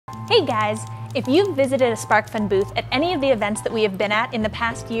Hey guys! If you've visited a SparkFun booth at any of the events that we have been at in the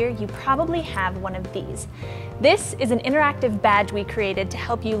past year, you probably have one of these. This is an interactive badge we created to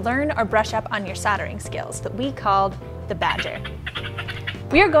help you learn or brush up on your soldering skills that we called the Badger.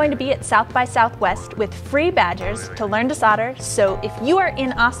 We are going to be at South by Southwest with free badgers to learn to solder, so if you are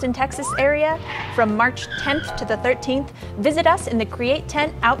in Austin, Texas area from March 10th to the 13th, visit us in the Create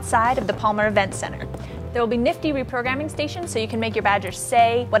tent outside of the Palmer Event Center. There will be nifty reprogramming stations so you can make your badger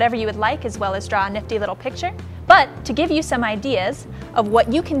say whatever you would like as well as draw a nifty little picture. But to give you some ideas of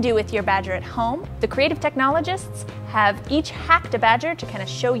what you can do with your badger at home, the creative technologists have each hacked a badger to kind of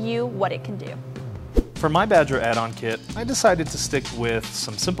show you what it can do. For my Badger add-on kit, I decided to stick with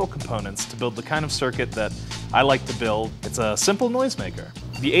some simple components to build the kind of circuit that I like to build. It's a simple noisemaker.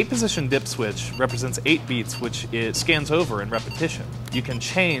 The 8-position dip switch represents 8 beats, which it scans over in repetition. You can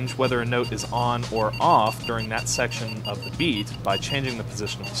change whether a note is on or off during that section of the beat by changing the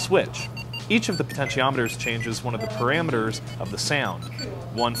position of the switch. Each of the potentiometers changes one of the parameters of the sound.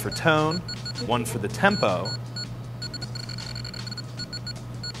 One for tone, one for the tempo,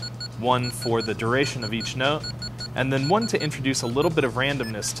 one for the duration of each note, and then one to introduce a little bit of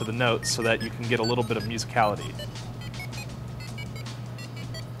randomness to the notes so that you can get a little bit of musicality.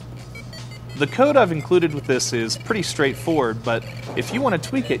 The code I've included with this is pretty straightforward, but if you want to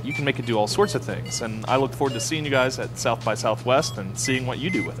tweak it, you can make it do all sorts of things, and I look forward to seeing you guys at South by Southwest and seeing what you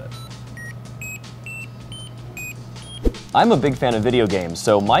do with it. I'm a big fan of video games,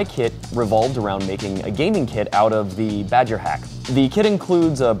 so my kit revolved around making a gaming kit out of the BadgerHack. The kit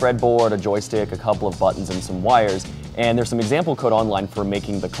includes a breadboard, a joystick, a couple of buttons, and some wires, and there's some example code online for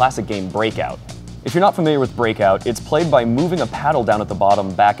making the classic game Breakout. If you're not familiar with Breakout, it's played by moving a paddle down at the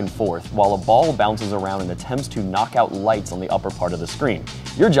bottom back and forth while a ball bounces around and attempts to knock out lights on the upper part of the screen.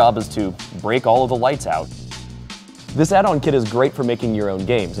 Your job is to break all of the lights out. This add-on kit is great for making your own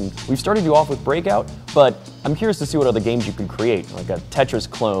games, and we've started you off with Breakout, but I'm curious to see what other games you can create, like a Tetris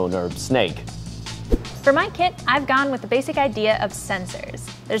clone or Snake. For my kit, I've gone with the basic idea of sensors.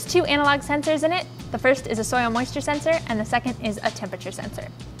 There's 2 analog sensors in it. The first is a soil moisture sensor, and the second is a temperature sensor.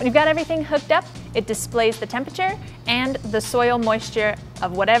 When you've got everything hooked up, it displays the temperature and the soil moisture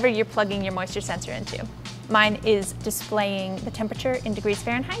of whatever you're plugging your moisture sensor into. Mine is displaying the temperature in degrees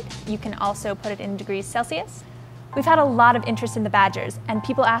Fahrenheit. You can also put it in degrees Celsius. We've had a lot of interest in the badgers and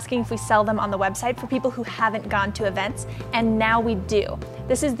people asking if we sell them on the website for people who haven't gone to events, and now we do.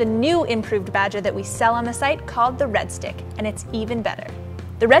 This is the new improved badger that we sell on the site called the RedStick, and it's even better.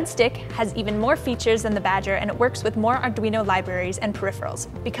 The RedStick has even more features than the Badger, and it works with more Arduino libraries and peripherals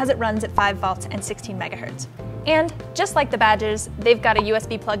because it runs at 5 volts and 16 megahertz. And just like the Badgers, they've got a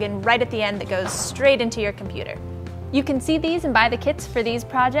USB plug-in right at the end that goes straight into your computer. You can see these and buy the kits for these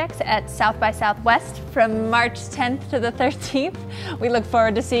projects at South by Southwest from March 10th to the 13th. We look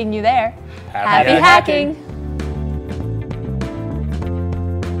forward to seeing you there. Happy hacking!